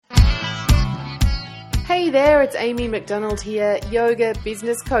Hey there, it's Amy McDonald here, yoga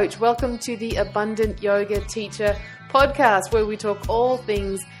business coach. Welcome to the Abundant Yoga Teacher podcast, where we talk all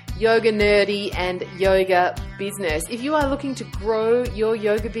things yoga nerdy and yoga business. If you are looking to grow your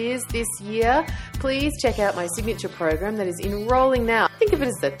yoga biz this year, please check out my signature program that is enrolling now. Think of it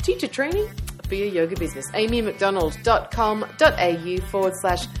as the teacher training for your yoga business.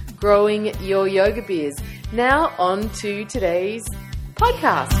 amymcdonald.com.au/growing your yoga biz. Now on to today's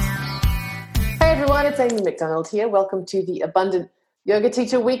podcast. Hey everyone, it's Amy McDonald here. Welcome to the Abundant Yoga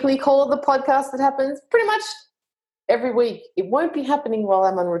Teacher Weekly Call, the podcast that happens pretty much every week. It won't be happening while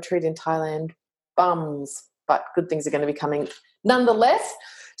I'm on retreat in Thailand. Bums, but good things are going to be coming nonetheless.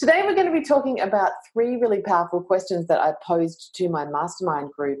 Today we're going to be talking about 3 really powerful questions that I posed to my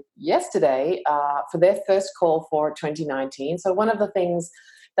mastermind group yesterday for their first call for 2019. So one of the things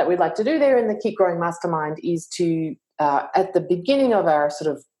that we'd like to do there in the Keep Growing Mastermind is to, at the beginning of our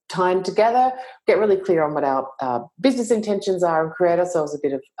sort of time together, get really clear on what our business intentions are and create ourselves a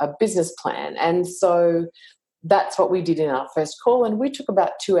bit of a business plan. And so that's what we did in our first call, and we took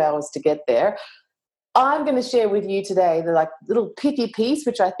about 2 hours to get there. I'm going to share with you today the little pithy piece,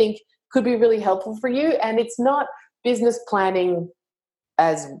 which I think could be really helpful for you. And it's not business planning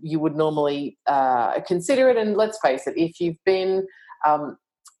as you would normally consider it. And let's face it, if you've been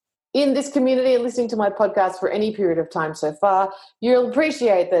in this community and listening to my podcast for any period of time so far, you'll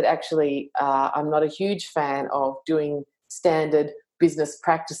appreciate that actually I'm not a huge fan of doing standard business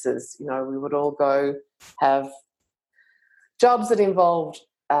practices. You know, we would all go have jobs that involved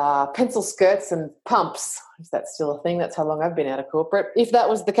pencil skirts and pumps, if that's still a thing. That's how long I've been out of corporate, if that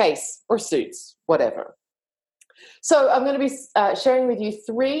was the case, or suits, whatever. So I'm going to be sharing with you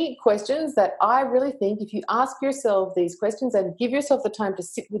 3 questions that I really think if you ask yourself these questions and give yourself the time to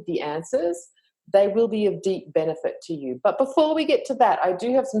sit with the answers, they will be of deep benefit to you. But before we get to that, I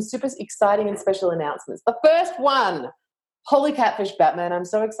do have some super exciting and special announcements. The first one, holy catfish Batman, I'm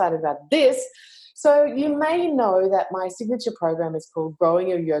so excited about this. So you may know that my signature program is called Growing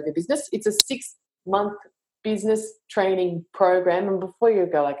Your Yoga Business. It's a 6-month business training program. And before you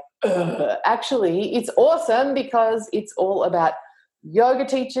go like, actually, it's awesome because it's all about yoga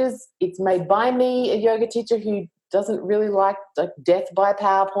teachers. It's made by me, a yoga teacher who doesn't really like death by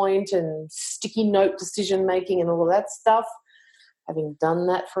PowerPoint and sticky note decision making and all of that stuff, having done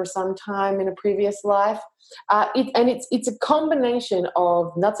that for some time in a previous life. It's a combination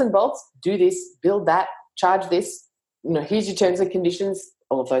of nuts and bolts, do this, build that, charge this, here's your terms and conditions,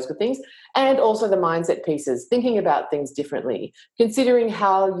 all of those good things, and also the mindset pieces, thinking about things differently, considering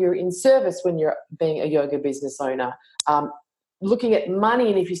how you're in service when you're being a yoga business owner, looking at money,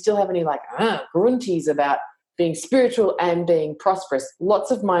 and if you still have any grunties about being spiritual and being prosperous,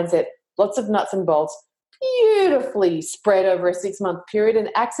 lots of mindset, lots of nuts and bolts, beautifully spread over a 6-month period, and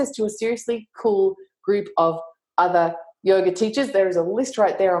access to a seriously cool group of other yoga teachers. There is a list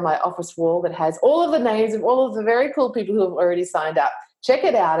right there on my office wall that has all of the names of all of the very cool people who have already signed up. Check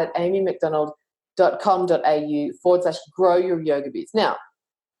it out at amymcdonald.com.au/grow your yoga biz. Now,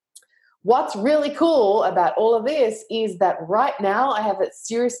 what's really cool about all of this is that right now I have a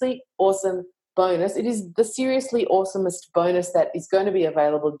seriously awesome bonus. It is the seriously awesomest bonus that is going to be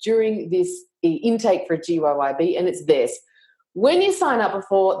available during this intake for GYYB, and it's this. When you sign up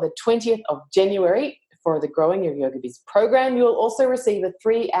before the 20th of January for the Growing Your Yoga Biz program, you will also receive a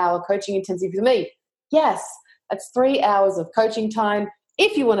 3-hour coaching intensive with me. Yes, that's 3 hours of coaching time.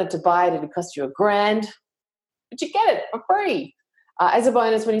 If you wanted to buy it, it would cost you $1,000, but you get it for free as a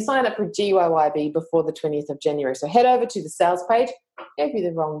bonus when you sign up for GYYB before the 20th of January. So head over to the sales page. I gave you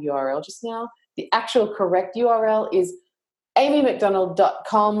the wrong URL just now. The actual correct URL is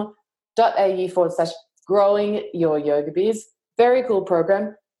amymcdonald.com.au/growing your yoga biz. Very cool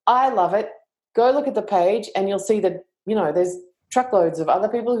program. I love it. Go look at the page and you'll see that, there's truckloads of other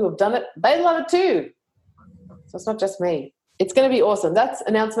people who have done it. They love it too. So it's not just me. It's going to be awesome. That's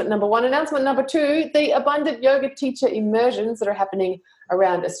announcement number 1. Announcement number 2, the Abundant Yoga Teacher immersions that are happening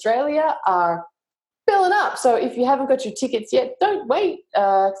around Australia are filling up. So if you haven't got your tickets yet, don't wait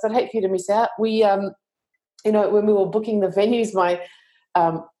because I'd hate for you to miss out. We, when we were booking the venues, my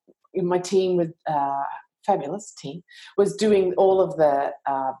team with fabulous team was doing all of the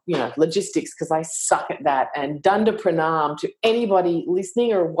logistics because I suck at that. And Danda Pranam to anybody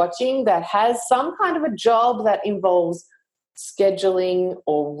listening or watching that has some kind of a job that involves scheduling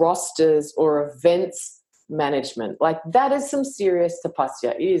or rosters or events management. That is some serious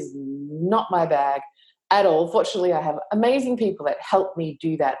tapasya. It is not my bag at all. Fortunately, I have amazing people that help me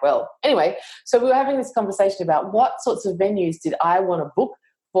do that well. Anyway, so we were having this conversation about what sorts of venues did I want to book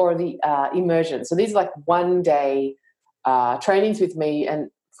for the immersion. So these are 1-day trainings with me,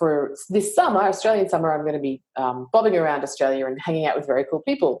 and for this summer, Australian summer, I'm going to be bobbing around Australia and hanging out with very cool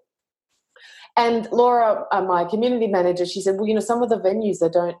people. And Laura, my community manager, she said, well, some of the venues, they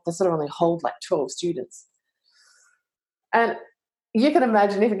sort of only hold like 12 students. And you can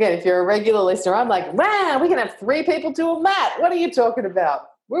imagine if you're a regular listener, I'm like, wow, we can have 3 people to a mat. What are you talking about?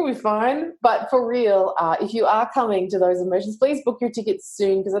 We'll be fine. But for real, if you are coming to those immersions, please book your tickets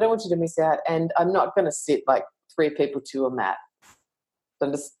soon because I don't want you to miss out. And I'm not going to sit like 3 people to a mat.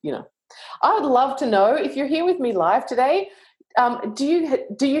 So just, I would love to know if you're here with me live today. Do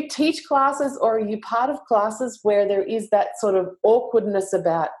you teach classes, or are you part of classes where there is that sort of awkwardness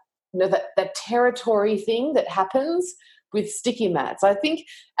about that territory thing that happens with sticky mats? I think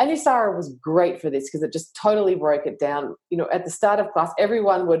Anusara was great for this because it just totally broke it down. At the start of class,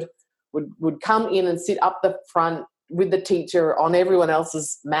 everyone would come in and sit up the front with the teacher on everyone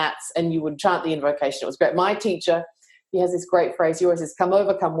else's mats, and you would chant the invocation. It was great. My teacher, he has this great phrase. He always says, come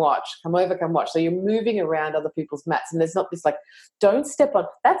over, come watch. Come over, come watch. So you're moving around other people's mats, and there's not this like, don't step on,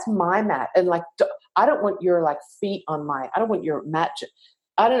 that's my mat. And like, I don't want your like feet on I don't want your mat.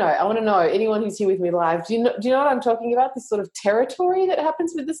 I don't know. I want to know, anyone who's here with me live, do you know what I'm talking about? This sort of territory that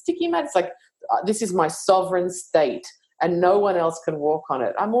happens with the sticky mat. It's like, this is my sovereign state and no one else can walk on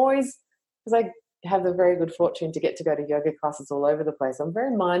it. I'm always, because I have the very good fortune to go to yoga classes all over the place. I'm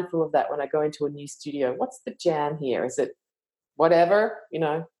very mindful of that when I go into a new studio. What's the jam here? Is it whatever,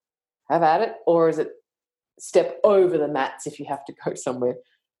 have at it? Or is it step over the mats if you have to go somewhere?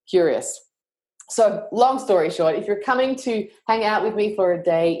 Curious. So long story short, if you're coming to hang out with me for a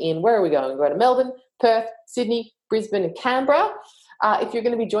day in, where are we going? We're going to Melbourne, Perth, Sydney, Brisbane and Canberra. If you're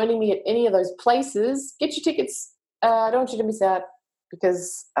going to be joining me at any of those places, get your tickets. I don't want you to miss out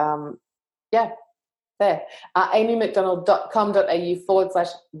because, there.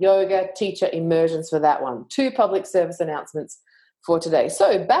 amymcdonald.com.au/yoga teacher immersions for that one. 2 public service announcements for today.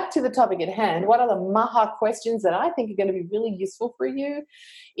 So back to the topic at hand. What are the maha questions that I think are going to be really useful for you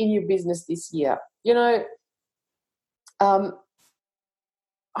in your business this year? I'm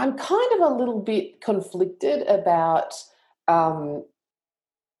kind of a little bit conflicted about new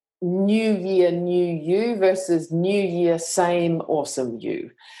year, new you versus new year, same awesome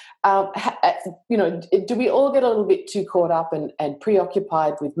you. Do we all get a little bit too caught up and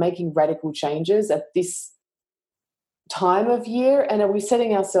preoccupied with making radical changes at this time of year? And are we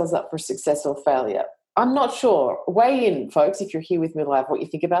setting ourselves up for success or failure? I'm not sure. Weigh in, folks, if you're here with me live, what you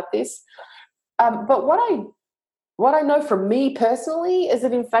think about this. But what I know from me personally is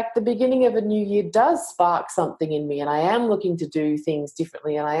that, in fact, the beginning of a new year does spark something in me, and I am looking to do things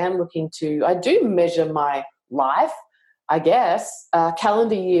differently, and I do measure my life, I guess,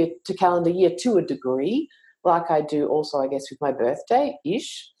 calendar year to a degree, like I do also, I guess, with my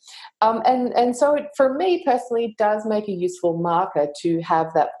birthday-ish. And so for me personally, it does make a useful marker to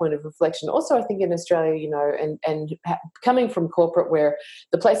have that point of reflection. Also, I think in Australia, and coming from corporate, where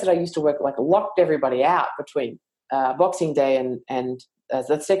the place that I used to work like locked everybody out between Boxing Day and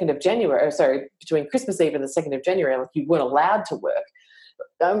the 2nd of January, between Christmas Eve and the 2nd of January, like you weren't allowed to work.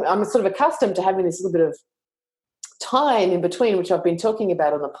 I'm sort of accustomed to having this little bit of time in between, which I've been talking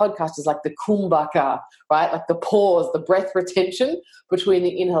about on the podcast, is like the kumbhaka, right? Like the pause, the breath retention between the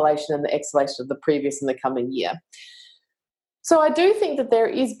inhalation and the exhalation of the previous and the coming year. So I do think that there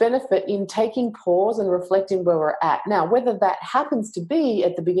is benefit in taking pause and reflecting where we're at. Now, whether that happens to be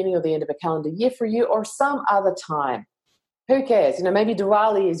at the beginning or the end of a calendar year for you or some other time, who cares? Maybe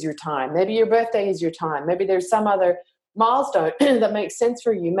Diwali is your time. Maybe your birthday is your time. Maybe there's some other milestone that makes sense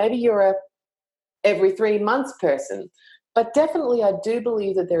for you. Maybe you're a every 3 months person. But definitely I do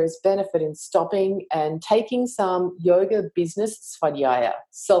believe that there is benefit in stopping and taking some yoga business svadhyaya,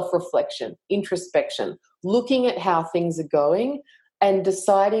 self-reflection, introspection, looking at how things are going and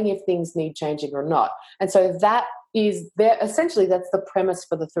deciding if things need changing or not. And so that is there. Essentially, that's the premise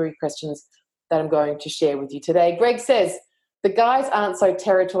for the 3 questions that I'm going to share with you today. Greg says, the guys aren't so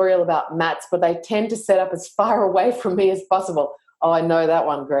territorial about mats, but they tend to set up as far away from me as possible. Oh, I know that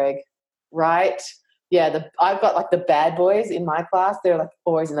one, Greg. Right? Yeah, I've got like the bad boys in my class. They're like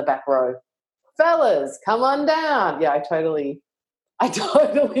always in the back row. Fellas, come on down. Yeah, I totally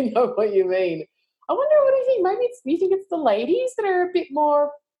know what you mean. I wonder, what do you think? Maybe you think it's the ladies that are a bit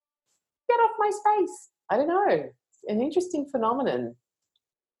more, get off my space. I don't know. It's an interesting phenomenon.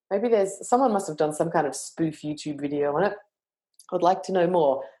 Maybe someone must have done some kind of spoof YouTube video on it. I'd like to know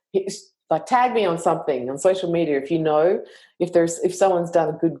more. Like, tag me on something on social media if someone's done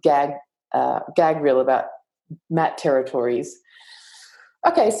a good gag reel about mat territories.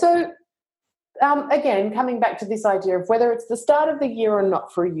 Okay, so again, coming back to this idea of whether it's the start of the year or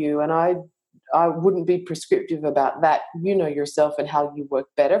not for you, and I wouldn't be prescriptive about that. You know yourself and how you work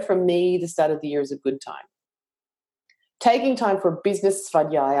better. For me, the start of the year is a good time. Taking time for business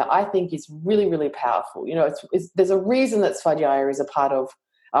svadhyaya, I think, is really, really powerful. You know, there's a reason that svadhyaya is a part of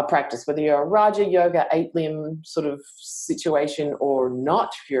our practice, whether you're a Raja Yoga, 8-limb sort of situation or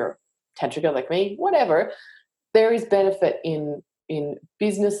not, if you're tantrika like me, whatever, there is benefit in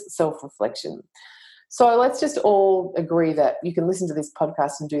business self-reflection. So let's just all agree that you can listen to this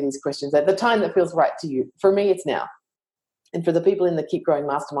podcast and do these questions at the time that feels right to you. For me, it's now. And for the people in the Keep Growing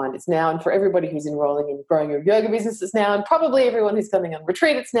Mastermind, it's now. And for everybody who's enrolling in growing your yoga business, it's now. And probably everyone who's coming on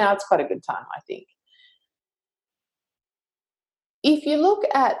retreat, it's now. It's quite a good time, I think. If you look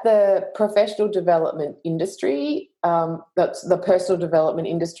at the professional development industry, that's the personal development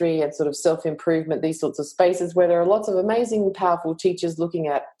industry and sort of self-improvement, these sorts of spaces where there are lots of amazing, powerful teachers looking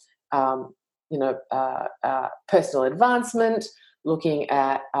at, personal advancement, looking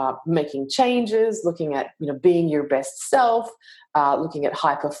at making changes, looking at, being your best self, looking at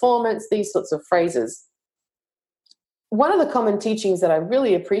high performance, these sorts of phrases. One of the common teachings that I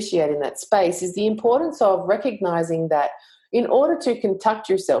really appreciate in that space is the importance of recognizing that in order to conduct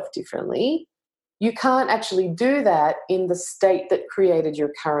yourself differently, you can't actually do that in the state that created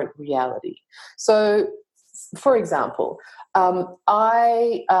your current reality. So, for example, the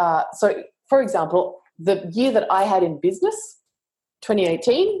year that I had in business,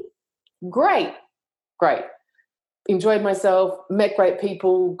 2018, great. Enjoyed myself, met great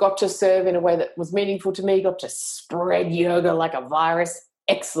people, got to serve in a way that was meaningful to me, got to spread yoga like a virus.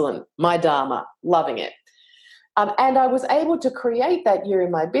 Excellent. My dharma, loving it. And I was able to create that year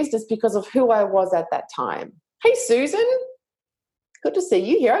in my business because of who I was at that time. Hey, Susan, good to see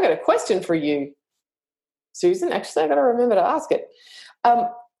you here. I got a question for you, Susan. Actually, I got to remember to ask it.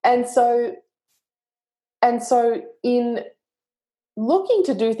 And so in looking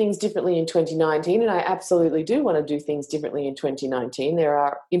to do things differently in 2019, and I absolutely do want to do things differently in 2019, there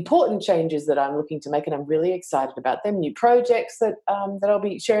are important changes that I'm looking to make, and I'm really excited about them. New projects that I'll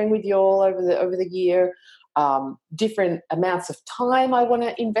be sharing with you all over the year. Different amounts of time I want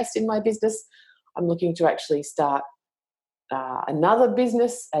to invest in my business. I'm looking to actually start another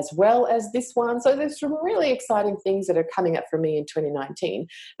business as well as this one. So there's some really exciting things that are coming up for me in 2019.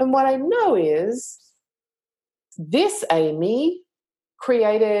 And what I know is this Amy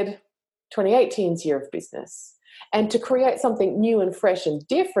created 2018's year of business. And to create something new and fresh and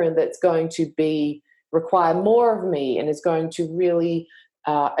different that's going to require more of me and is going to really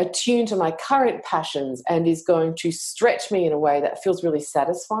attune to my current passions and is going to stretch me in a way that feels really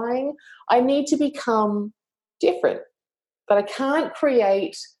satisfying, I need to become different. But I can't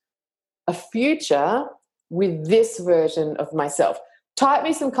create a future with this version of myself. Type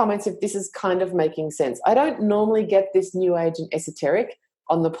me some comments if this is kind of making sense. I don't normally get this new age and esoteric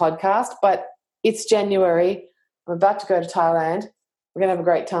on the podcast, but it's January. I'm about to go to Thailand. We're going to have a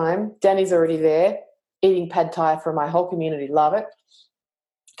great time. Danny's already there, eating pad thai for my whole community. Love it.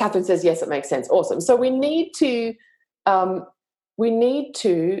 Catherine says, yes, it makes sense. Awesome. So we need to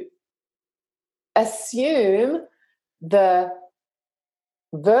assume the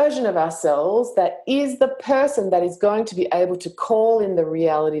version of ourselves that is the person that is going to be able to call in the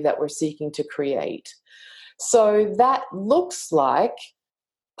reality that we're seeking to create. So that looks like,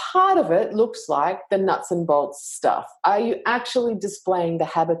 part of it looks like the nuts and bolts stuff. Are you actually displaying the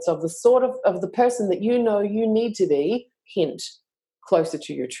habits of the sort of the person that you know you need to be, hint, closer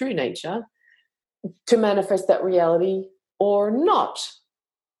to your true nature, to manifest that reality or not?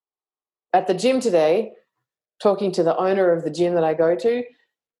 At the gym today, talking to the owner of the gym that I go to,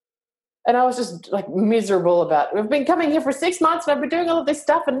 and I was just like miserable about it. We've been coming here for 6 months and I've been doing all of this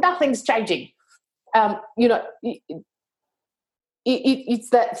stuff and nothing's changing.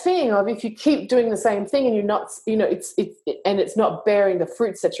 It's that thing of if you keep doing the same thing and you're not, it's not bearing the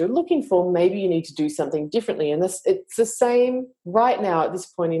fruits that you're looking for, maybe you need to do something differently. And it's the same right now at this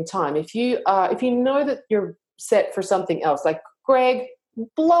point in time. If you know that you're set for something else, like Greg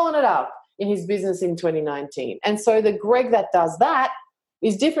blowing it up in his business in 2019. And so the Greg that does that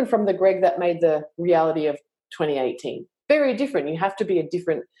is different from the Greg that made the reality of 2018. Very different. You have to be a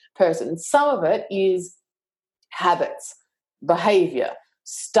different person. Some of it is habits, behavior,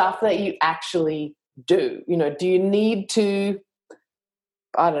 stuff that you actually do. Do you need to,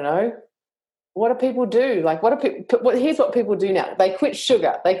 I don't know, what do people do? Like, here's what people do now. They quit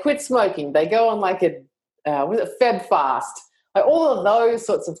sugar. They quit smoking. They go on like a Feb fast. Like all of those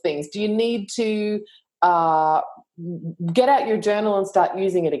sorts of things. Do you need to get out your journal and start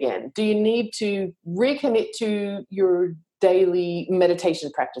using it again? Do you need to recommit to your daily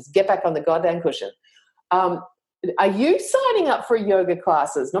meditation practice? Get back on the goddamn cushion. are you signing up for yoga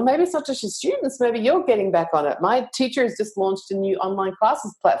classes? No, maybe it's not just your students. Maybe you're getting back on it. My teacher has just launched a new online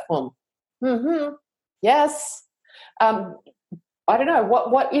classes platform. Mm-hmm. Yes. I don't know.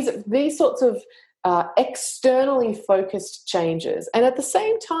 What is it? These sorts of externally focused changes. And at the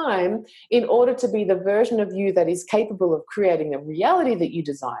same time, in order to be the version of you that is capable of creating the reality that you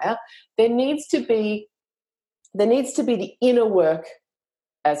desire, there needs to be the inner work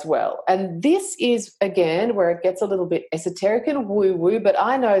as well. And this is, again, where it gets a little bit esoteric and woo-woo, but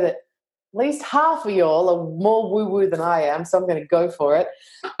I know that at least half of y'all are more woo-woo than I am, so I'm going to go for it.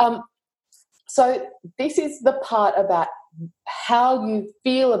 So this is the part about how you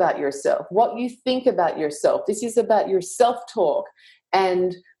feel about yourself, what you think about yourself. This is about your self-talk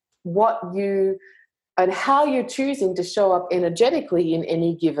and how you're choosing to show up energetically in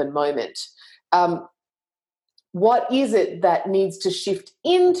any given moment. What is it that needs to shift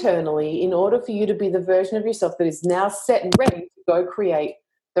internally in order for you to be the version of yourself that is now set and ready to go create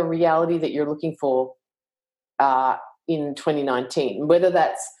the reality that you're looking for in 2019? Whether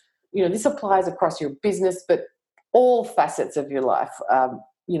that's, this applies across your business, but all facets of your life,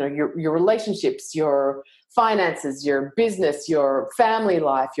 your relationships, your finances, your business, your family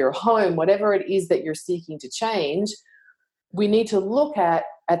life, your home, whatever it is that you're seeking to change. We need to look at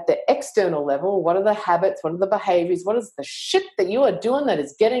the external level. What are the habits? What are the behaviors? What is the shit that you are doing that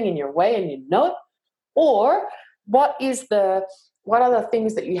is getting in your way and you know it? Or what are the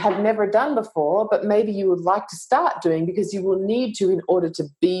things that you have never done before, but maybe you would like to start doing because you will need to in order to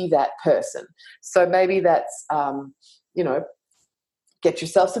be that person? So maybe that's, get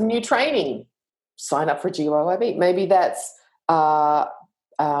yourself some new training, sign up for GYYB. Maybe that's,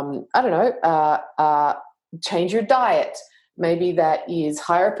 change your diet. Maybe that is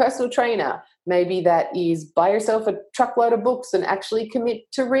hire a personal trainer. Maybe that is buy yourself a truckload of books and actually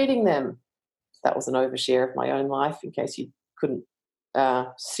commit to reading them. That was an overshare of my own life in case you couldn't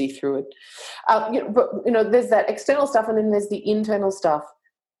see through it. There's that external stuff, and then there's the internal stuff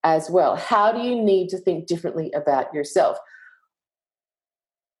as well. How do you need to think differently about yourself?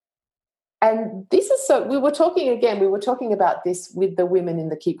 And this is we were talking about this with the women in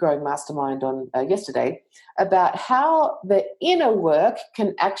the Keep Growing Mastermind on yesterday, about how the inner work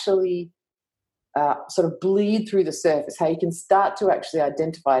can actually sort of bleed through the surface, how you can start to actually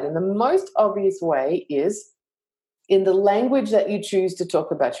identify it. And the most obvious way is in the language that you choose to talk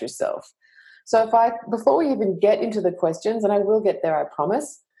about yourself. So before we even get into the questions, and I will get there, I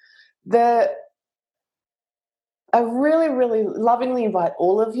promise, I really, really lovingly invite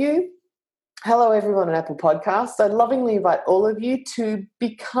all of you. Hello, everyone on Apple Podcasts. I lovingly invite all of you to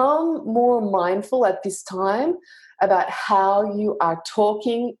become more mindful at this time about how you are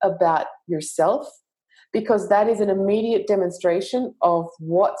talking about yourself, because that is an immediate demonstration of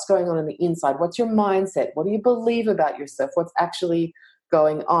what's going on the inside. What's your mindset? What do you believe about yourself? What's actually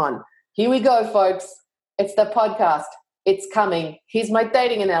going on? Here we go, folks. It's the podcast. It's coming. Here's my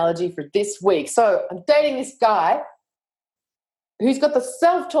dating analogy for this week. So I'm dating this guy who's got the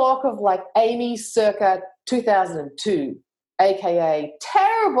self-talk of like Amy circa 2002, aka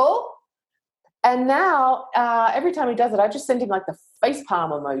terrible. And now every time he does it, I just send him like the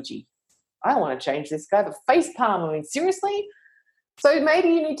facepalm emoji. I don't want to change this guy, but facepalm, I mean, seriously? So maybe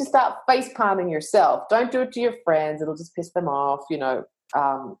you need to start facepalming yourself. Don't do it to your friends. It'll just piss them off.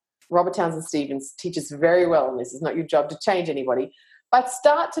 Robert Townsend Stevens teaches very well on this. It's not your job to change anybody. But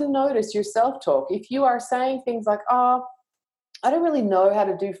start to notice your self-talk. If you are saying things like, I don't really know how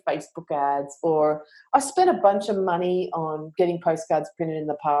to do Facebook ads, or I spent a bunch of money on getting postcards printed in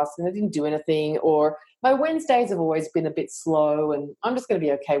the past and I didn't do anything, or my Wednesdays have always been a bit slow and I'm just going to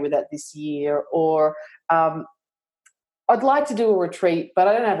be okay with that this year, or I'd like to do a retreat but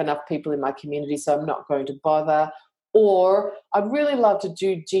I don't have enough people in my community so I'm not going to bother, or I'd really love to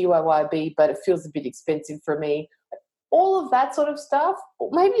do GYYB but it feels a bit expensive for me. All of that sort of stuff.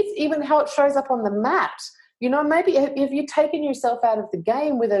 Maybe it's even how it shows up on the mat. Maybe if you've taken yourself out of the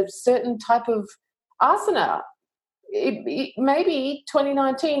game with a certain type of asana, maybe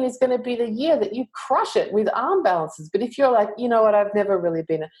 2019 is going to be the year that you crush it with arm balances. But if you're like, you know what, I've never really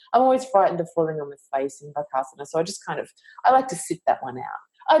been, I'm always frightened of falling on my face in Bakasana. So I just I like to sit that one out.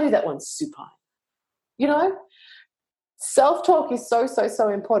 I do that one supine. Self-talk is so, so, so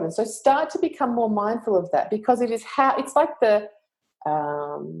important. So start to become more mindful of that, because it's like the,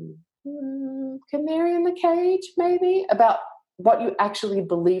 canary in the cage, maybe, about what you actually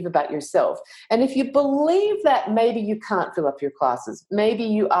believe about yourself. And if you believe that maybe you can't fill up your classes, maybe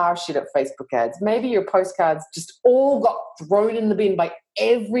you are shit at Facebook ads, maybe your postcards just all got thrown in the bin by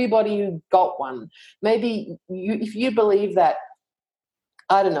everybody who got one, maybe if you believe that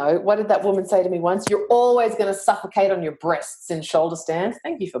I don't know, what did that woman say to me once? You're always going to suffocate on your breasts in shoulder stands.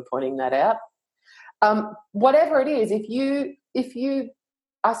 Thank you for pointing that out. Whatever it is, if you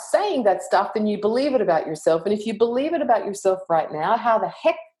are saying that stuff, then you believe it about yourself. And if you believe it about yourself right now, how the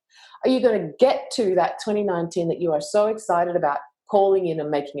heck are you going to get to that 2019 that you are so excited about calling in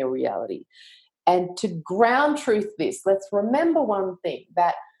and making a reality? And to ground truth this, let's remember one thing,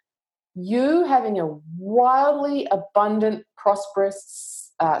 that you having a wildly abundant,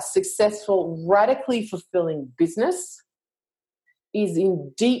 prosperous, successful, radically fulfilling business is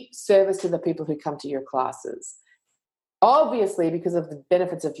in deep service to the people who come to your classes. Obviously, because of the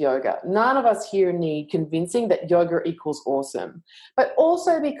benefits of yoga. None of us here need convincing that yoga equals awesome. But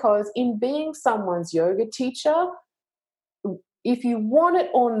also because in being someone's yoga teacher, if you want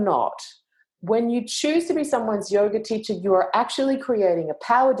it or not, when you choose to be someone's yoga teacher, you are actually creating a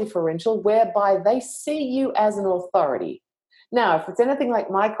power differential whereby they see you as an authority. Now, if it's anything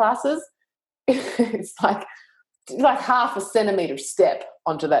like my classes, it's like half a centimeter step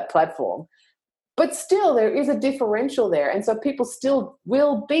onto that platform. But still, there is a differential there. And so people still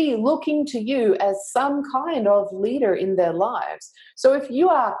will be looking to you as some kind of leader in their lives. So if you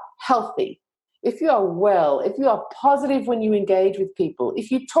are healthy, if you are well, if you are positive when you engage with people, if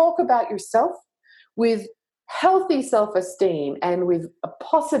you talk about yourself with healthy self-esteem and with a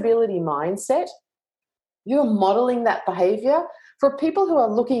possibility mindset, you're modeling that behavior for people who are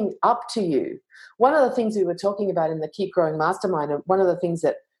looking up to you. One of the things we were talking about in the Keep Growing Mastermind, and one of the things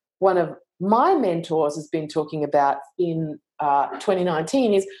that one of my mentors has been talking about in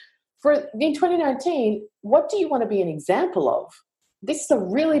 2019 is, in 2019, what do you want to be an example of? This is a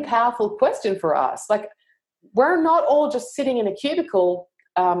really powerful question for us. Like, we're not all just sitting in a cubicle,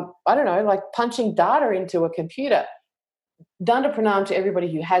 I don't know, like punching data into a computer. Danda pranam to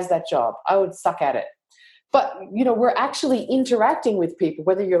everybody who has that job. I would suck at it. But, we're actually interacting with people,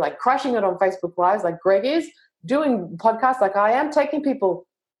 whether you're like crushing it on Facebook Lives like Greg is, doing podcasts like I am, taking people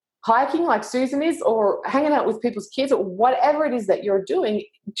hiking like Susan is, or hanging out with people's kids, or whatever it is that you're doing,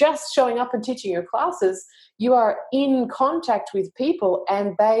 just showing up and teaching your classes, you are in contact with people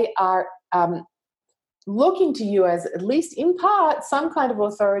and they are looking to you as, at least in part, some kind of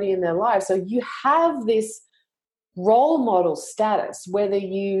authority in their lives. So you have this role model status, whether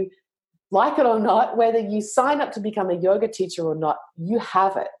you like it or not, whether you sign up to become a yoga teacher or not, you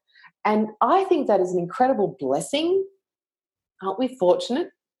have it. And I think that is an incredible blessing. Aren't we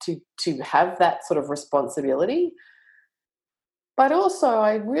fortunate to have that sort of responsibility? But also,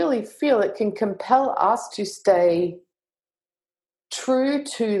 I really feel it can compel us to stay true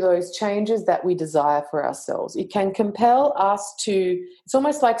to those changes that we desire for ourselves. It can compel us to, it's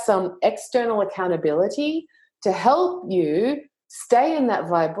almost like some external accountability to help you stay in that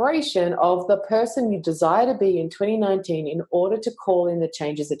vibration of the person you desire to be in 2019 in order to call in the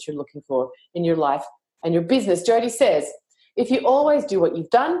changes that you're looking for in your life and your business. Jody says, if you always do what you've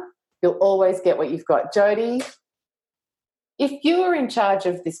done, you'll always get what you've got. Jody, if you were in charge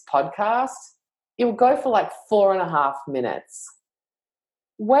of this podcast, it will go for like 4.5 minutes.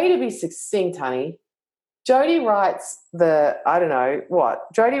 Way to be succinct, honey. Jody writes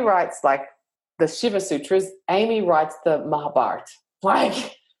Jody writes like the Shiva Sutras. Amy writes the Mahabharata.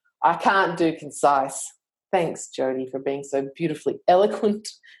 Like, I can't do concise. Thanks, Jody, for being so beautifully eloquent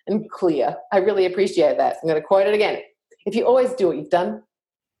and clear. I really appreciate that. I'm going to quote it again. If you always do what you've done,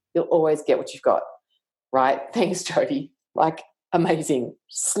 you'll always get what you've got. Right? Thanks, Jody. Like, amazing.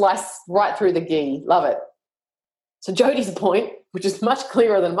 Slice right through the ghee. Love it. So Jody's point, which is much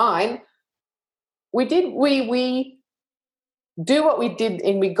clearer than mine, we do what we did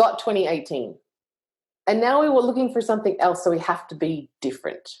and we got 2018. And now we were looking for something else, so we have to be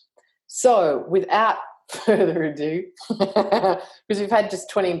different. So without further ado, because we've had just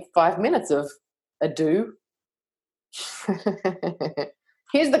 25 minutes of ado,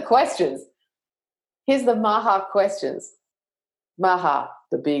 here's the questions. Here's the Maha questions. Maha,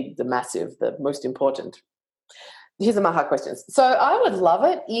 the big, the massive, the most important. Here's the Maha questions. So I would love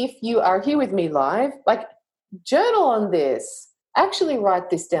it if you are here with me live, like, journal on this. Actually write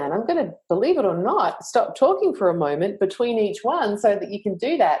this down. I'm going to, believe it or not, stop talking for a moment between each one so that you can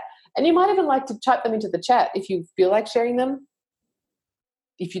do that. And you might even like to type them into the chat if you feel like sharing them.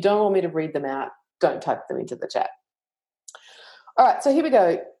 If you don't want me to read them out, don't type them into the chat. All right, so here we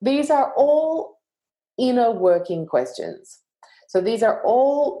go. These are all inner working questions. So these are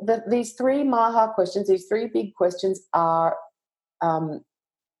all, these three Maha questions, these three big questions are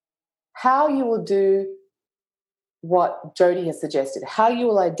how you will do what Jody has suggested, how you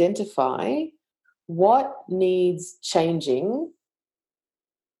will identify what needs changing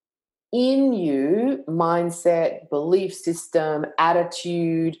in you, mindset, belief system,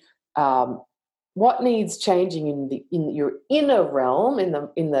 attitude, what needs changing in your inner realm, in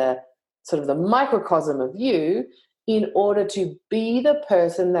the sort of the microcosm of you, in order to be the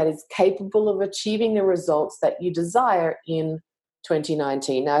person that is capable of achieving the results that you desire in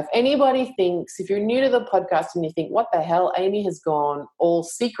 2019. Now, if anybody thinks, if you're new to the podcast and you think, what the hell, Amy has gone all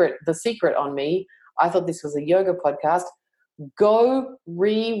the secret on me, I thought this was a yoga podcast, go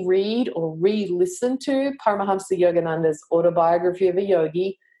reread or re-listen to Paramahamsa Yogananda's autobiography of a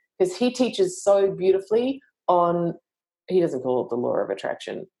yogi, because he teaches so beautifully on, he doesn't call it the law of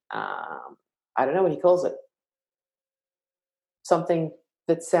attraction. I don't know what he calls it. Something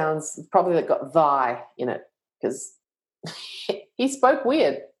that sounds probably that got "thy" in it, because he spoke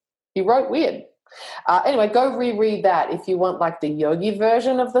weird. He wrote weird. Anyway, go reread that if you want like the yogi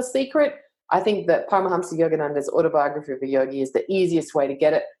version of The Secret. I think that Paramahamsa Yogananda's autobiography of a yogi is the easiest way to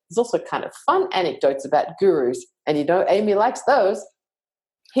get it. There's also kind of fun anecdotes about gurus, and you know Amy likes those.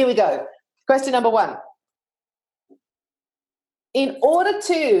 Here we go. Question number 1. In order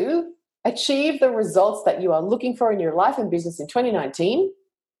to achieve the results that you are looking for in your life and business in 2019,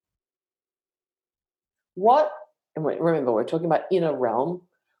 and remember, we're talking about inner realm,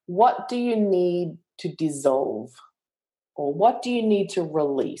 what do you need to dissolve? Or what do you need to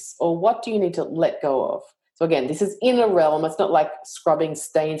release? Or what do you need to let go of? So again, this is inner realm. It's not like scrubbing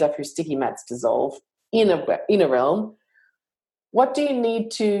stains off your sticky mats dissolve. Inner realm. What do you need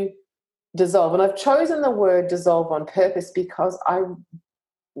to dissolve? And I've chosen the word dissolve on purpose because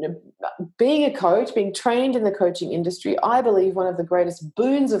being a coach, being trained in the coaching industry, I believe one of the greatest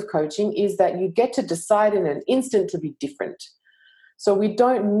boons of coaching is that you get to decide in an instant to be different. So we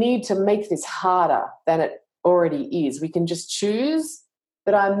don't need to make this harder than it already is. We can just choose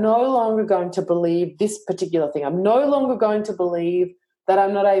that I'm no longer going to believe this particular thing. I'm no longer going to believe that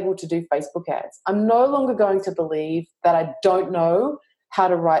I'm not able to do Facebook ads. I'm no longer going to believe that I don't know how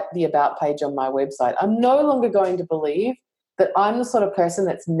to write the about page on my website. I'm no longer going to believe that I'm the sort of person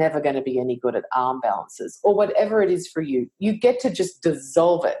that's never going to be any good at arm balances or whatever it is for you. You get to just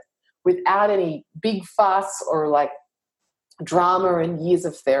dissolve it without any big fuss or like drama and years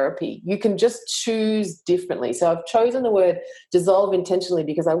of therapy. You can just choose differently. So I've chosen the word dissolve intentionally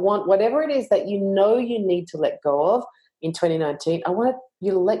because I want whatever it is that you know you need to let go of in 2019, I want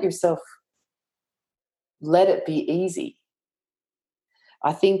you to let yourself let it be easy.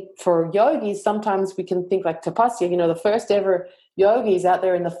 I think for yogis, sometimes we can think like Tapasya, the first ever yogis out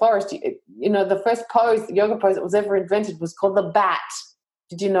there in the forest, the first yoga pose that was ever invented was called the bat.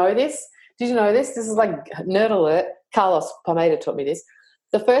 Did you know this? This is like nerd alert. Carlos Pomeda taught me this.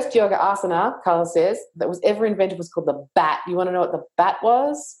 The first yoga asana, Carlos says, that was ever invented was called the bat. You want to know what the bat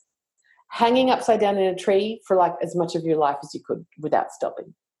was? Hanging upside down in a tree for like as much of your life as you could without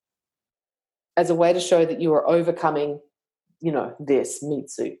stopping. As a way to show that you are overcoming this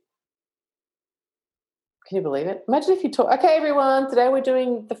meat suit. Can you believe it? Imagine if you talk, okay, everyone, today we're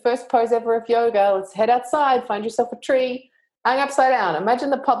doing the first pose ever of yoga. Let's head outside, find yourself a tree, hang upside down.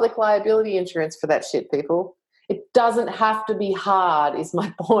 Imagine the public liability insurance for that shit, people. It doesn't have to be hard, is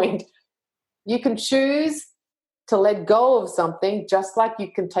my point. You can choose to let go of something just like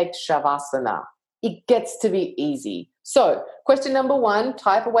you can take Shavasana. It gets to be easy. So, question number 1,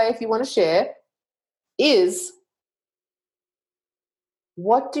 type away if you want to share, is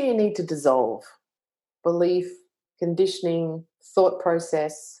what do you need to dissolve? Belief, conditioning, thought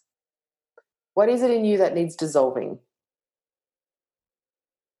process. What is it in you that needs dissolving?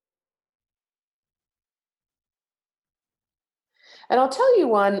 And I'll tell you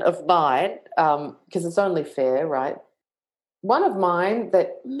one of mine, because it's only fair, right? One of mine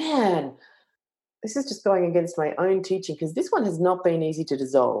that, man, this is just going against my own teaching because this one has not been easy to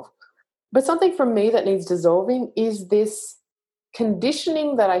dissolve. But something from me that needs dissolving is this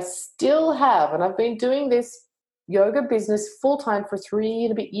conditioning that I still have, and I've been doing this yoga business full-time for 3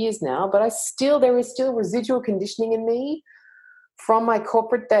 and a bit years now, but there is still residual conditioning in me from my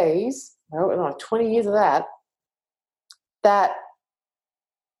corporate days, 20 years of that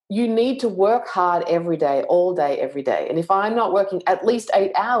you need to work hard every day, all day, every day. And if I'm not working at least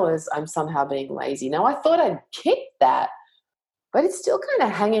 8 hours, I'm somehow being lazy. Now, I thought I'd kicked that, but it's still kind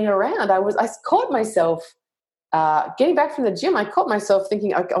of hanging around. I caught myself getting back from the gym. I caught myself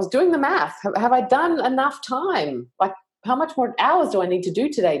thinking, I was doing the math. Have I done enough time? Like, how much more hours do I need to do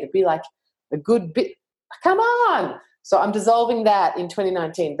today to be like a good bit? Come on. So I'm dissolving that in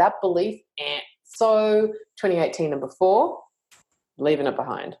 2019. That belief, So 2018 and before, leaving it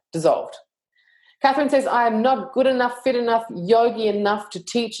behind. Dissolved. Catherine says, I am not good enough, fit enough, yogi enough to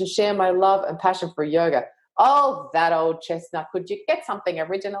teach and share my love and passion for yoga. Oh, that old chestnut. Could you get something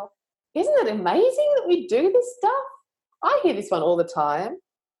original? isn't it amazing that we do this stuff? I hear this one all the time.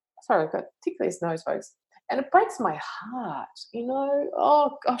 Sorry, I've got ticklish nose, folks. And it breaks my heart,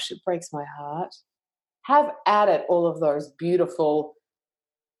 Oh, gosh, it breaks my heart. Have at it, all of those beautiful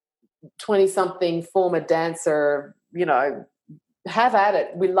 20-something former dancer, have at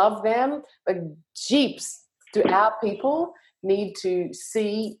it. We love them, but jeeps, do our people need to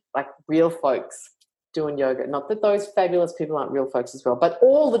see like real folks doing yoga? Not that those fabulous people aren't real folks as well, but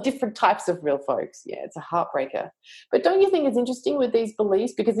all the different types of real folks. Yeah, it's a heartbreaker. But don't you think it's interesting with these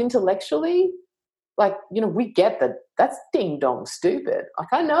beliefs? Because intellectually, we get that that's ding dong stupid. Like,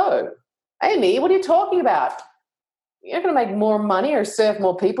 I know. Amy, what are you talking about? You're not going to make more money or serve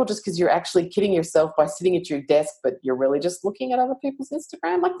more people just because you're actually kidding yourself by sitting at your desk, but you're really just looking at other people's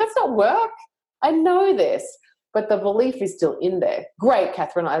Instagram. Like, that's not work. I know this, but the belief is still in there. Great,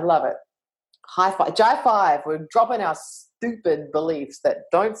 Catherine. I love it. High five. Jai five. We're dropping our stupid beliefs that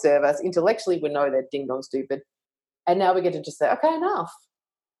don't serve us. Intellectually, we know they're ding dong stupid. And now we get to just say, okay, enough.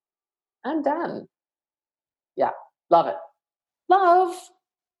 I'm done. Yeah, love it. Love.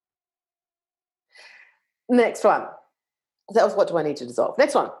 Next one. That was what do I need to dissolve.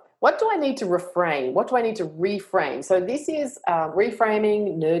 Next one. What do I need to reframe? What do I need to reframe? So this is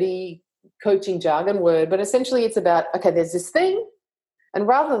reframing, nerdy coaching jargon word, but essentially it's about, okay, there's this thing, and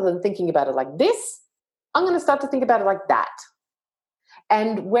rather than thinking about it like this, I'm going to start to think about it like that.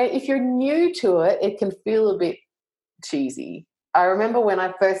 And if you're new to it, it can feel a bit cheesy. I remember when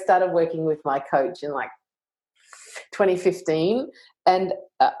I first started working with my coach in 2015, and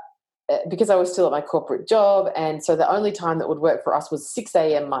because I was still at my corporate job, and so the only time that would work for us was 6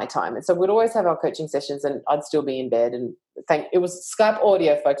 a.m. my time. And so we'd always have our coaching sessions and I'd still be in bed, and it was Skype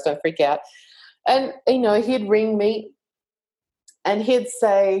audio, folks, don't freak out. And, he'd ring me and he'd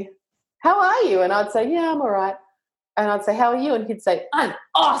say, how are you? And I'd say, yeah, I'm all right. And I'd say, how are you? And he'd say, I'm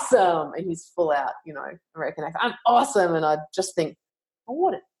awesome. And he's full out, American accent. I'm awesome. And I'd just think, oh,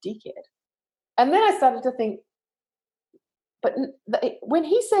 what a dickhead. And then I started to think, but when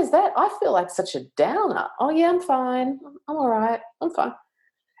he says that, I feel like such a downer. Oh, yeah, I'm fine. I'm all right. I'm fine.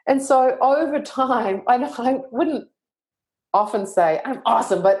 And so over time, I wouldn't often say, I'm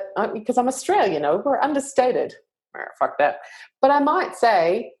awesome, but because I'm Australian, we're understated. Fuck that. But I might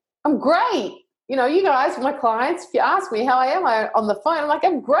say, I'm great. You guys, my clients, if you ask me how I am on the phone, I'm like,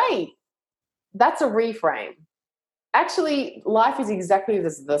 I'm great. That's a reframe. Actually, life is exactly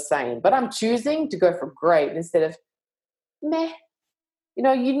the same, but I'm choosing to go for great instead of meh.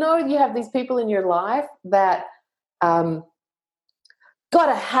 You have these people in your life that got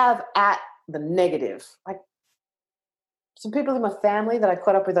to have at the negative. Like some people in my family that I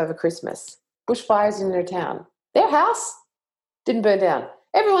caught up with over Christmas, bushfires in their town. Their house didn't burn down.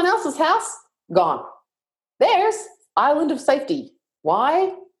 Everyone else's house, gone. Theirs, island of safety.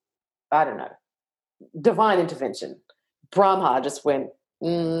 Why? I don't know. Divine intervention. Brahma just went,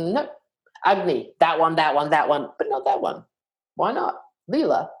 nope. Agni, that one, but not that one. Why not?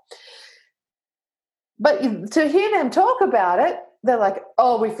 Leela. But to hear them talk about it, they're like,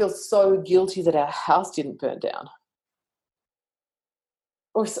 oh, we feel so guilty that our house didn't burn down.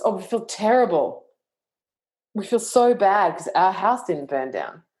 Or we feel terrible. We feel so bad because our house didn't burn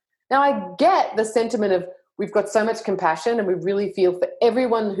down. Now, I get the sentiment of we've got so much compassion and we really feel for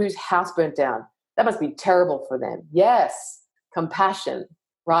everyone whose house burnt down. That must be terrible for them. Yes, compassion,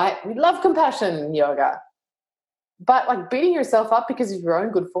 right? We love compassion in yoga. But beating yourself up because of your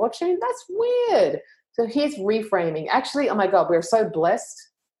own good fortune, that's weird. So here's reframing. Actually, oh my God, we're so blessed.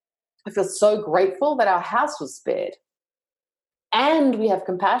 I feel so grateful that our house was spared. And we have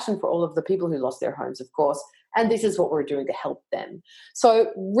compassion for all of the people who lost their homes, of course. And this is what we're doing to help them.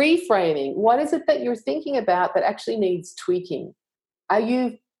 So reframing, what is it that you're thinking about that actually needs tweaking? Are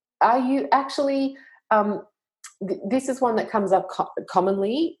you actually, this is one that comes up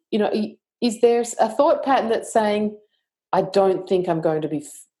commonly, is there a thought pattern that's saying, I don't think I'm going to be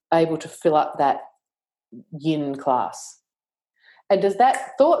able to fill up that yin class? And does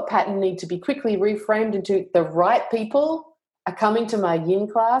that thought pattern need to be quickly reframed into the right people are coming to my yin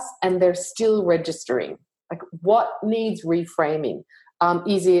class and they're still registering? Like, what needs reframing?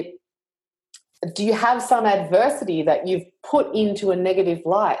 Do you have some adversity that you've put into a negative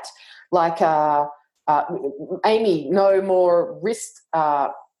light? Like, Amy, no more wrist,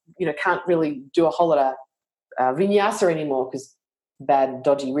 can't really do a whole lot of vinyasa anymore because bad,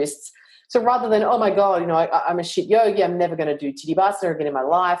 dodgy wrists. So rather than, oh my God, I'm a shit yogi, I'm never going to do Tidibhasana again in my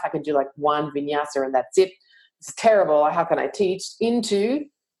life. I can do one vinyasa and that's it. It's terrible. How can I teach? Into,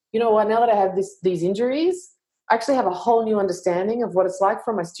 you know what, now that I have these injuries, I actually have a whole new understanding of what it's like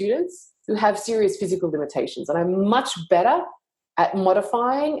for my students who have serious physical limitations. And I'm much better at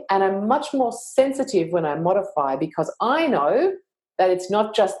modifying, and I'm much more sensitive when I modify, because I know that it's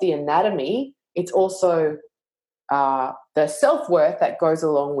not just the anatomy, it's also the self-worth that goes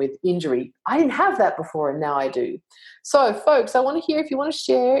along with injury. I didn't have that before, and now I do. So, folks, I want to hear if you want to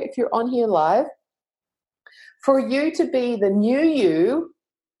share, if you're on here live, for you to be the new you.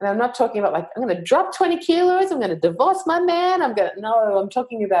 And I'm not talking about like, I'm going to drop 20 kilos, I'm going to divorce my man, no, I'm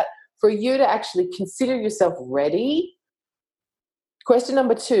talking about for you to actually consider yourself ready. Question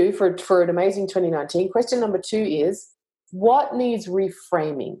number 2 for an amazing 2019, question number 2 is, what needs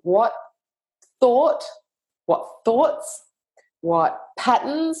reframing? What thoughts, what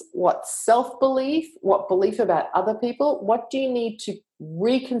patterns, what self-belief, what belief about other people, what do you need to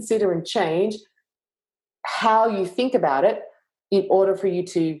reconsider and change how you think about it in order for you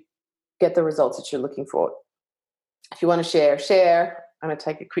to get the results that you're looking for? If you want to share. I'm going to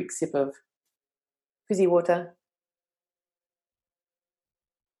take a quick sip of fizzy water.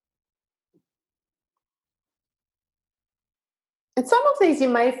 And some of these you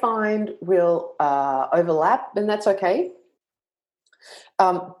may find will overlap, and that's okay.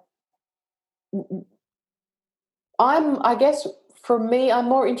 I guess for me, I'm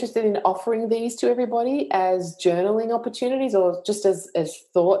more interested in offering these to everybody as journaling opportunities, or just as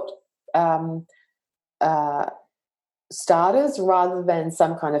thought starters, rather than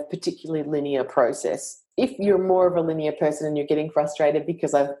some kind of particularly linear process. If you're more of a linear person and you're getting frustrated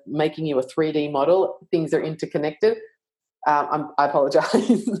because I'm making you a 3D model, things are interconnected, I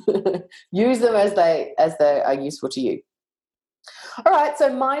apologize. Use them as they are useful to you. All right, so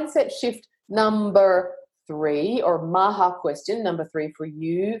mindset shift number 3, or Maha question number 3 for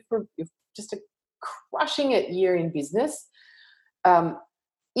you, for just a crushing it year in business,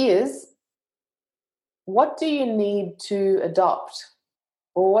 is, what do you need to adopt,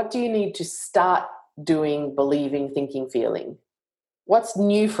 or what do you need to start doing, believing, thinking, feeling? What's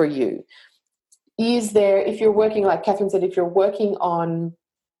new for you? Is there, if you're working, like Catherine said, if you're working on,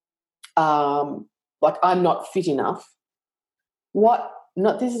 like, I'm not fit enough,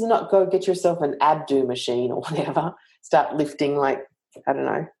 this is not go get yourself an abdo machine or whatever, start lifting, like, I don't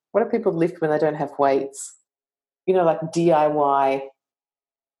know, what do people lift when they don't have weights? You know, like DIY,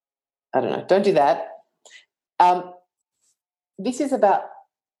 I don't know, don't do that. This is about,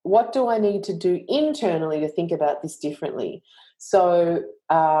 what do I need to do internally to think about this differently? So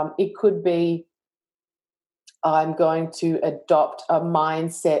it could be, I'm going to adopt a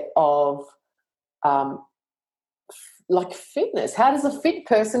mindset of like fitness. How does a fit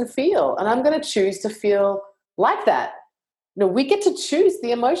person feel? And I'm going to choose to feel like that. You know, we get to choose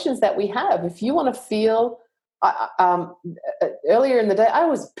the emotions that we have. If you want to feel, earlier in the day, I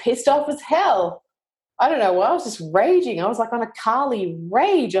was pissed off as hell. I don't know, I was just raging. I was like on a Carly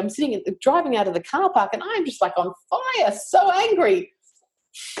rage. I'm driving out of the car park, and I'm just like on fire, so angry.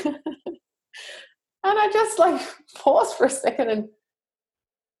 And I just like paused for a second and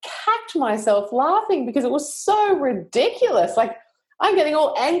catch myself laughing, because it was so ridiculous. Like, I'm getting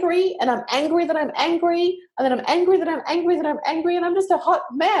all angry, and I'm angry that I'm angry, and then I'm angry that I'm angry that I'm angry, and I'm just a hot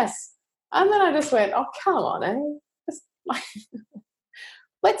mess. And then I just went, oh, come on,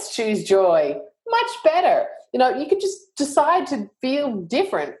 let's choose joy. Much better. You know, you could just decide to feel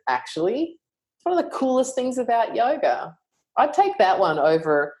different, actually. It's one of the coolest things about yoga. I'd take that one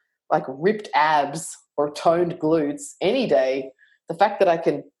over like ripped abs or toned glutes any day. The fact that I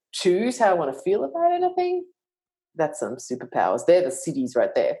can choose how I want to feel about anything, that's some superpowers. They're the cities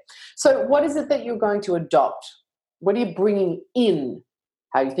right there. So what is it that you're going to adopt? What are you bringing in?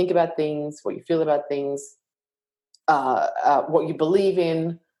 How you think about things, what you feel about things, what you believe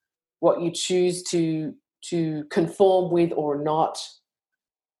in, what you choose to conform with or not.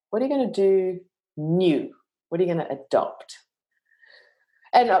 What are you going to do new? What are you going to adopt?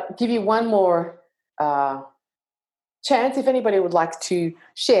 And I'll give you one more chance if anybody would like to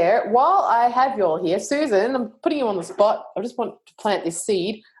share. While I have you all here, Susan, I'm putting you on the spot. I just want to plant this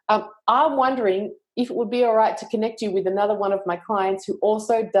seed. I'm wondering if it would be all right to connect you with another one of my clients who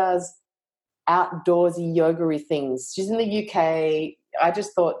also does outdoorsy yoga-y things. She's in the UK. I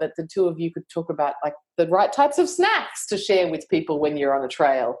just thought that the two of you could talk about like the right types of snacks to share with people when you're on a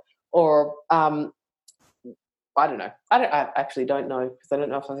trail, or I don't know. I actually don't know, because I don't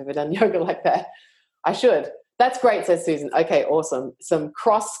know if I've ever done yoga like that. I should. That's great, says Susan. Okay, awesome. Some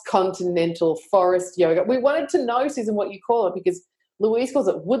cross-continental forest yoga. We wanted to know, Susan, what you call it, because Louise calls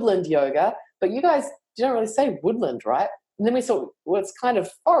it woodland yoga, but you guys don't really say woodland, right? And then we thought, well, it's kind of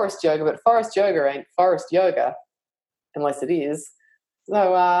forest yoga, but forest yoga ain't forest yoga, unless it is.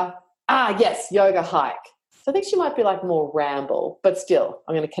 So, yes, yoga hike. So I think she might be like more ramble, but still,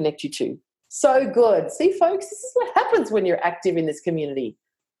 I'm going to connect you two. So good. See, folks, this is what happens when you're active in this community.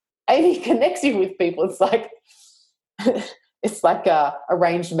 Amy connects you with people. It's like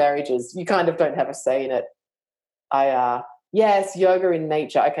arranged marriages. You kind of don't have a say in it. Yes, yoga in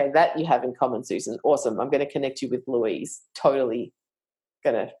nature. Okay, that you have in common, Susan. Awesome. I'm going to connect you with Louise. Totally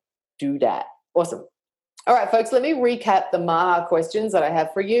going to do that. Awesome. All right, folks, let me recap the Maha questions that I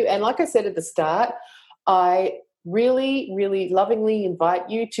have for you. And like I said at the start, I really, really lovingly invite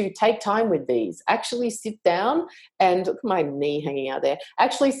you to take time with these. Actually sit down and look at my knee hanging out there.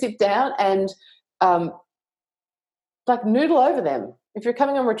 Actually sit down and noodle over them. If you're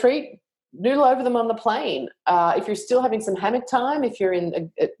coming on retreat, noodle over them on the plane. If you're still having some hammock time, if you're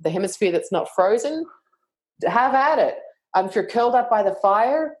in the hemisphere that's not frozen, have at it. If you're curled up by the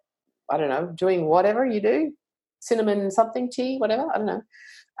fire, I don't know, doing whatever you do, cinnamon something tea, whatever, I don't know.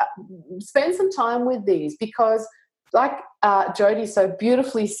 Spend some time with these because like Jody so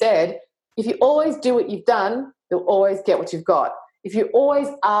beautifully said, if you always do what you've done, you'll always get what you've got. If you always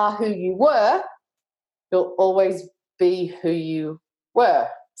are who you were, you'll always be who you were.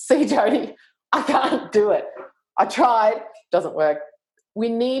 See, Jody, I can't do it. I tried, doesn't work. We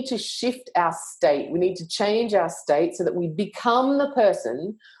need to shift our state. We need to change our state so that we become the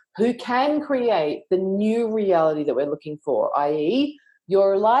person who can create the new reality that we're looking for, i.e.,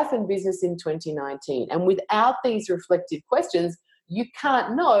 your life and business in 2019. And without these reflective questions, you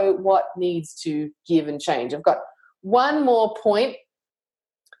can't know what needs to give and change. I've got one more point.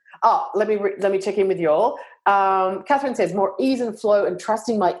 Oh, let me check in with you all. Catherine says, more ease and flow and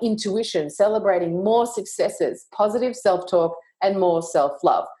trusting my intuition, celebrating more successes, positive self-talk, and more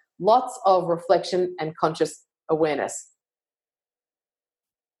self-love. Lots of reflection and conscious awareness.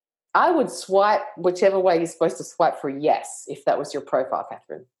 I would swipe whichever way you're supposed to swipe for yes, if that was your profile,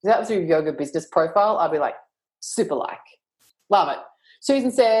 Catherine. If that was your yoga business profile, I'd be like, super like. Love it.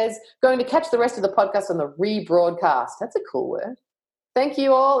 Susan says, going to catch the rest of the podcast on the rebroadcast. That's a cool word. Thank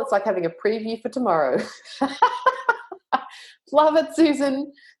you all. It's like having a preview for tomorrow. Love it,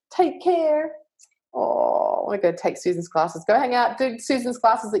 Susan. Take care. Oh, I want to go take Susan's classes. Go hang out, do Susan's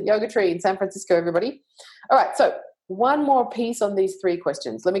classes at Yoga Tree in San Francisco, everybody. All right, so one more piece on these three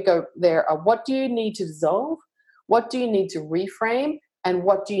questions. Let me go there. What do you need to dissolve? What do you need to reframe? And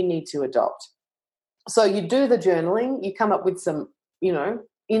what do you need to adopt? So you do the journaling. You come up with some,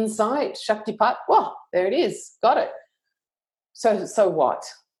 insight, Shaktipat. Well, there it is. Got it. So what?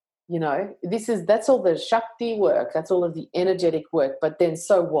 That's all the Shakti work. That's all of the energetic work. But then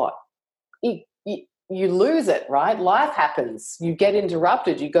so what? You lose it, right? Life happens. You get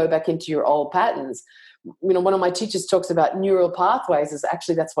interrupted. You go back into your old patterns. One of my teachers talks about neural pathways as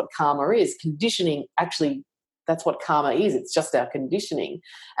actually that's what karma is. Conditioning, actually, that's what karma is. It's just our conditioning.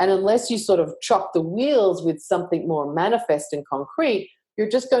 And unless you sort of chock the wheels with something more manifest and concrete, you're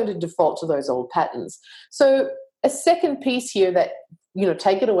just going to default to those old patterns. So a second piece here that,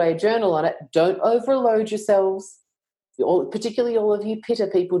 take it away, journal on it. Don't overload yourselves. Particularly all of you Pitta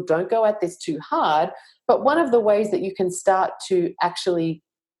people, don't go at this too hard. But one of the ways that you can start to actually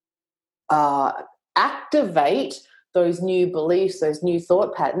activate those new beliefs, those new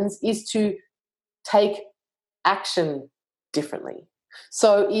thought patterns, is to take action differently.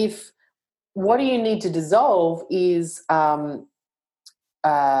 So what do you need to dissolve is what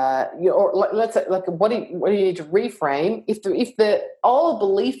do you need to reframe? If the old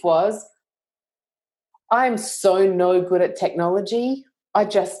belief was, I'm so no good at technology, I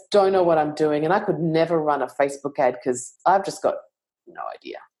just don't know what I'm doing, and I could never run a Facebook ad because I've just got no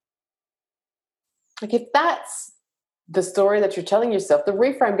idea. Like, if that's the story that you're telling yourself, the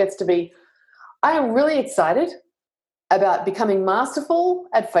reframe gets to be, I am really excited about becoming masterful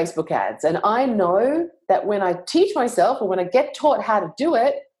at Facebook ads, and I know that when I teach myself or when I get taught how to do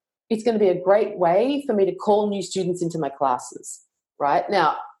it, it's going to be a great way for me to call new students into my classes, right?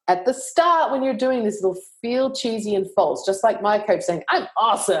 Now, at the start, when you're doing this, it'll feel cheesy and false, just like my coach saying, I'm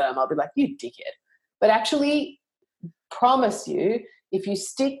awesome. I'll be like, you dickhead. But actually, promise you, if you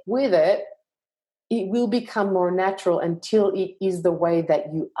stick with it, it will become more natural until it is the way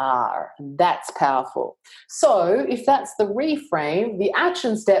that you are. And that's powerful. So if that's the reframe, the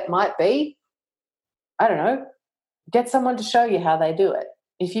action step might be, I don't know, get someone to show you how they do it.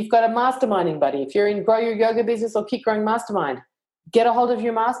 If you've got a masterminding buddy, if you're in Grow Your Yoga Business or Keep Growing Mastermind, get a hold of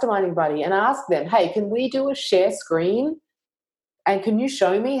your masterminding buddy and ask them, hey, can we do a share screen? And can you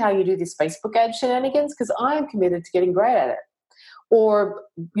show me how you do this Facebook ad shenanigans? Because I'm committed to getting great at it. Or,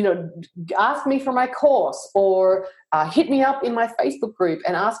 ask me for my course, or hit me up in my Facebook group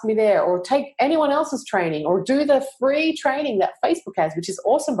and ask me there, or take anyone else's training, or do the free training that Facebook has, which is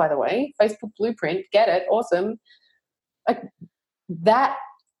awesome, by the way. Facebook Blueprint, get it, awesome. Like that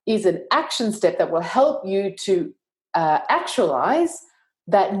is an action step that will help you to actualize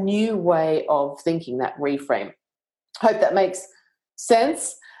that new way of thinking, that reframe. Hope that makes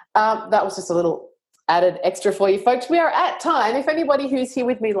sense. That was just a little added extra for you folks. We are at time. If anybody who's here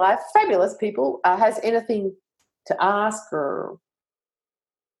with me live, fabulous people, has anything to ask or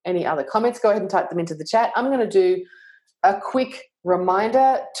any other comments, go ahead and type them into the chat. I'm going to do a quick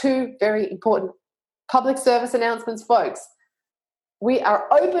reminder, 2 very important public service announcements, folks. We are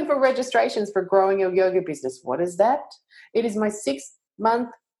open for registrations for Growing Your Yoga Business. What is that? It is my 6-month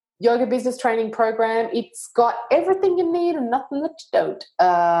yoga business training program. It's got everything you need and nothing that you don't.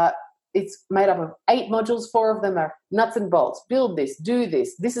 It's made up of 8 modules. 4 of them are nuts and bolts. Build this, do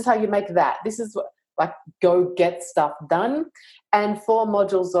this. This is how you make that. This is what, like, go get stuff done. And 4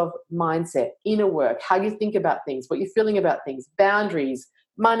 modules of mindset, inner work, how you think about things, what you're feeling about things, boundaries,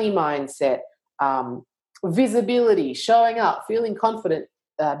 money mindset, visibility, showing up, feeling confident,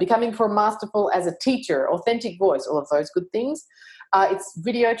 becoming more masterful as a teacher, authentic voice, all of those good things. It's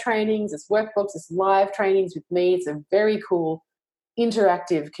video trainings, it's workbooks, it's live trainings with me. It's a very cool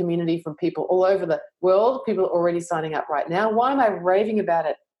interactive community from people all over the world. People are already signing up right now. Why am I raving about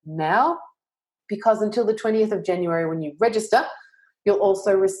it now? Because until the 20th of January, when you register, you'll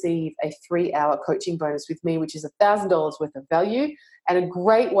also receive a 3-hour coaching bonus with me, which is $1,000 worth of value and a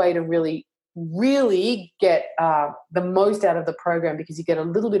great way to really get the most out of the program, because you get a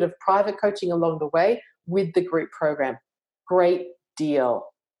little bit of private coaching along the way with the group program. Great deal.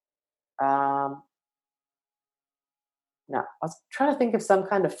 Now, I was trying to think of some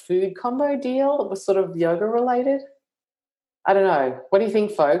kind of food combo deal that was sort of yoga related. I don't know. What do you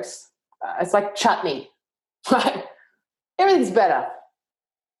think, folks? It's like chutney. Right? Everything's better.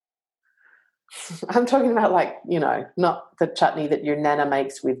 I'm talking about, like, not the chutney that your nana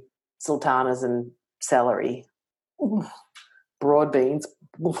makes with sultanas and celery. Oof. Broad beans.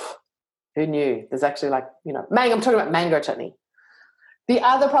 Oof. Who knew? There's actually, I'm talking about mango chutney. The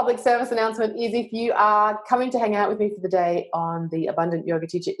other public service announcement is, if you are coming to hang out with me for the day on the Abundant Yoga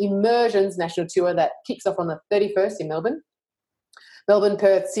Teacher Immersions National Tour that kicks off on the 31st in Melbourne,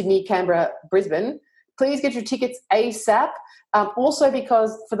 Perth, Sydney, Canberra, Brisbane, please get your tickets ASAP. Also,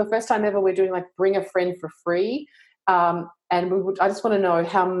 because for the first time ever, we're doing bring a friend for free. And I just want to know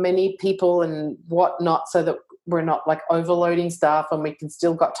how many people and whatnot, so that we're not overloading stuff and we can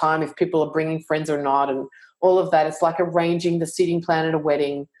still got time if people are bringing friends or not, and all of that. It's like arranging the seating plan at a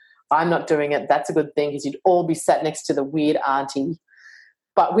wedding. I'm not doing it. That's a good thing, because you'd all be sat next to the weird auntie.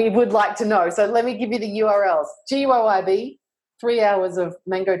 But we would like to know. So let me give you the URLs. GYB, 3 hours of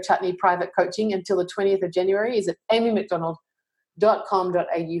mango chutney private coaching until the 20th of January is at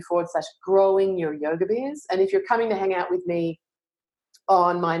amymcdonald.com.au/growing your yoga biz. And if you're coming to hang out with me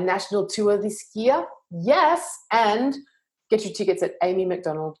on my national tour this year, yes, and get your tickets at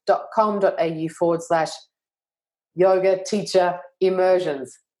amymcdonald.com.au/yoga teacher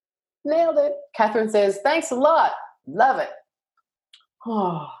immersions. Nailed it. Catherine says, thanks a lot. Love it.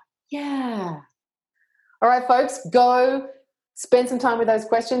 Oh, yeah. All right, folks, go spend some time with those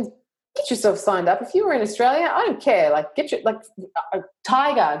questions. Get yourself signed up. If you were in Australia, I don't care.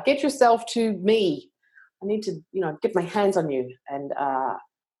 Tiger, get yourself to me. I need to, get my hands on you and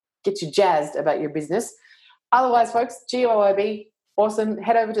get you jazzed about your business. Otherwise, folks, GYOB, awesome.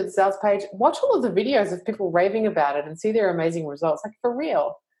 Head over to the sales page. Watch all of the videos of people raving about it and see their amazing results. For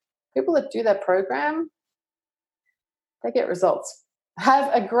real. People that do that program, they get results.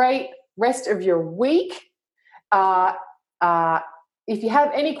 Have a great rest of your week. If you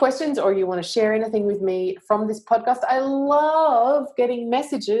have any questions or you want to share anything with me from this podcast, I love getting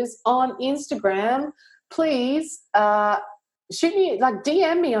messages on Instagram. Please shoot me,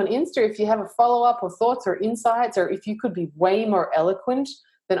 DM me on Insta if you have a follow-up or thoughts or insights, or if you could be way more eloquent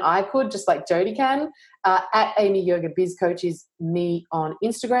than I could, just like Jody can. At Amy Yoga Biz Coach is me on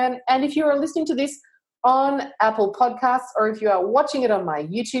Instagram. And if you are listening to this on Apple Podcasts, or if you are watching it on my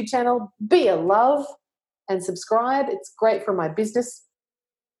YouTube channel, be a love and subscribe. It's great for my business.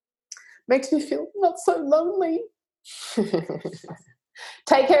 Makes me feel not so lonely.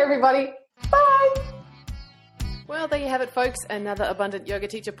 Take care, everybody. Bye. Well, there you have it, folks. Another Abundant Yoga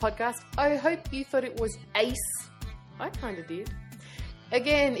Teacher podcast. I hope you thought it was ace. I kind of did.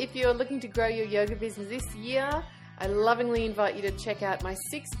 Again, if you're looking to grow your yoga business this year, I lovingly invite you to check out my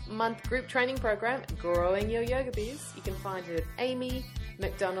 6-month group training program, Growing Your Yoga Biz. You can find it at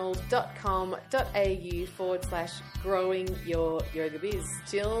amymcdonald.com.au/growing your yoga biz.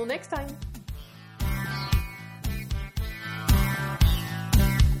 Till next time.